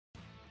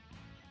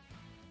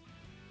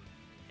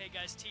Hey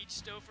guys, Teeg,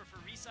 Stouffer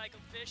for Recycled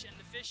Fish and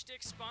the Fish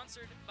Stick,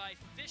 sponsored by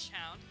Fish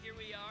Hound. Here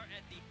we are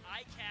at the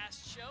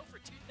ICAST show for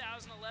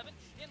 2011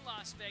 in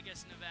Las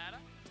Vegas,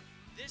 Nevada.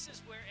 This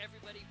is where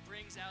everybody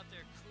brings out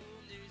their cool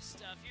new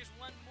stuff. Here's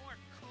one more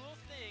cool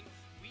thing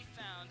we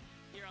found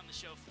here on the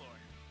show floor.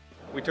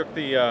 We took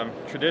the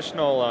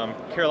traditional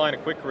Carolina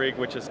Quick Rig,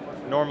 which is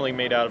normally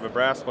made out of a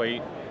brass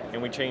weight,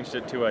 and we changed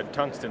it to a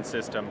tungsten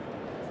system.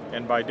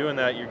 And by doing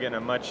that, you're getting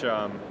a much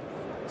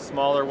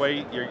smaller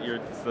weight.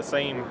 It's the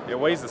same. It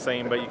weighs the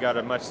same, but you got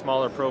a much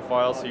smaller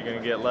profile, so you're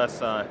going to get less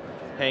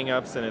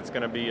hang-ups, and it's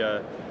going to be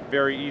a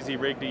very easy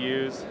rig to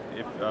use.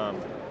 If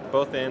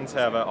both ends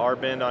have an R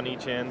bend on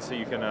each end, so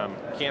you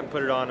can't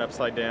put it on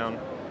upside down.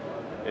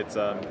 It's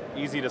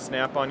easy to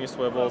snap on your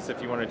swivels.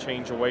 If you want to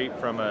change a weight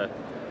from a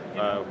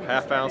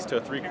half ounce to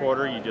a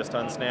 3/4, you just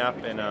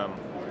unsnap and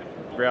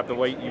grab the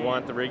weight you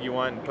want, the rig you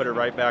want, and put it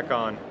right back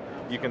on.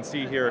 You can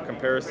see here a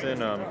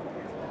comparison.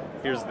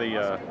 Here's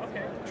the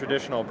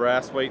traditional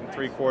brass weight in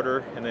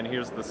 3/4, and then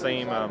here's the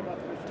same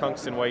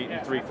tungsten weight in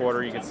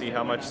 3/4. You can see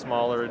how much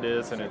smaller it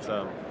is, and it's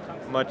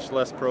much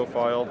less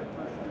profile.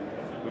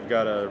 We've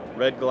got a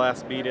red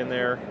glass bead in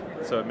there,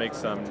 so it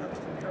makes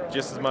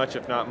just as much,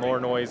 if not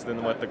more, noise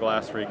than what the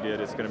glass rig did.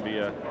 It's going to be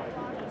a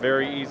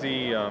very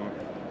easy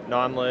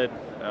non-lead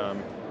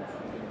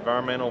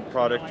environmental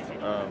product,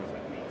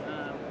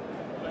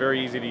 very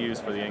easy to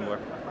use for the angler.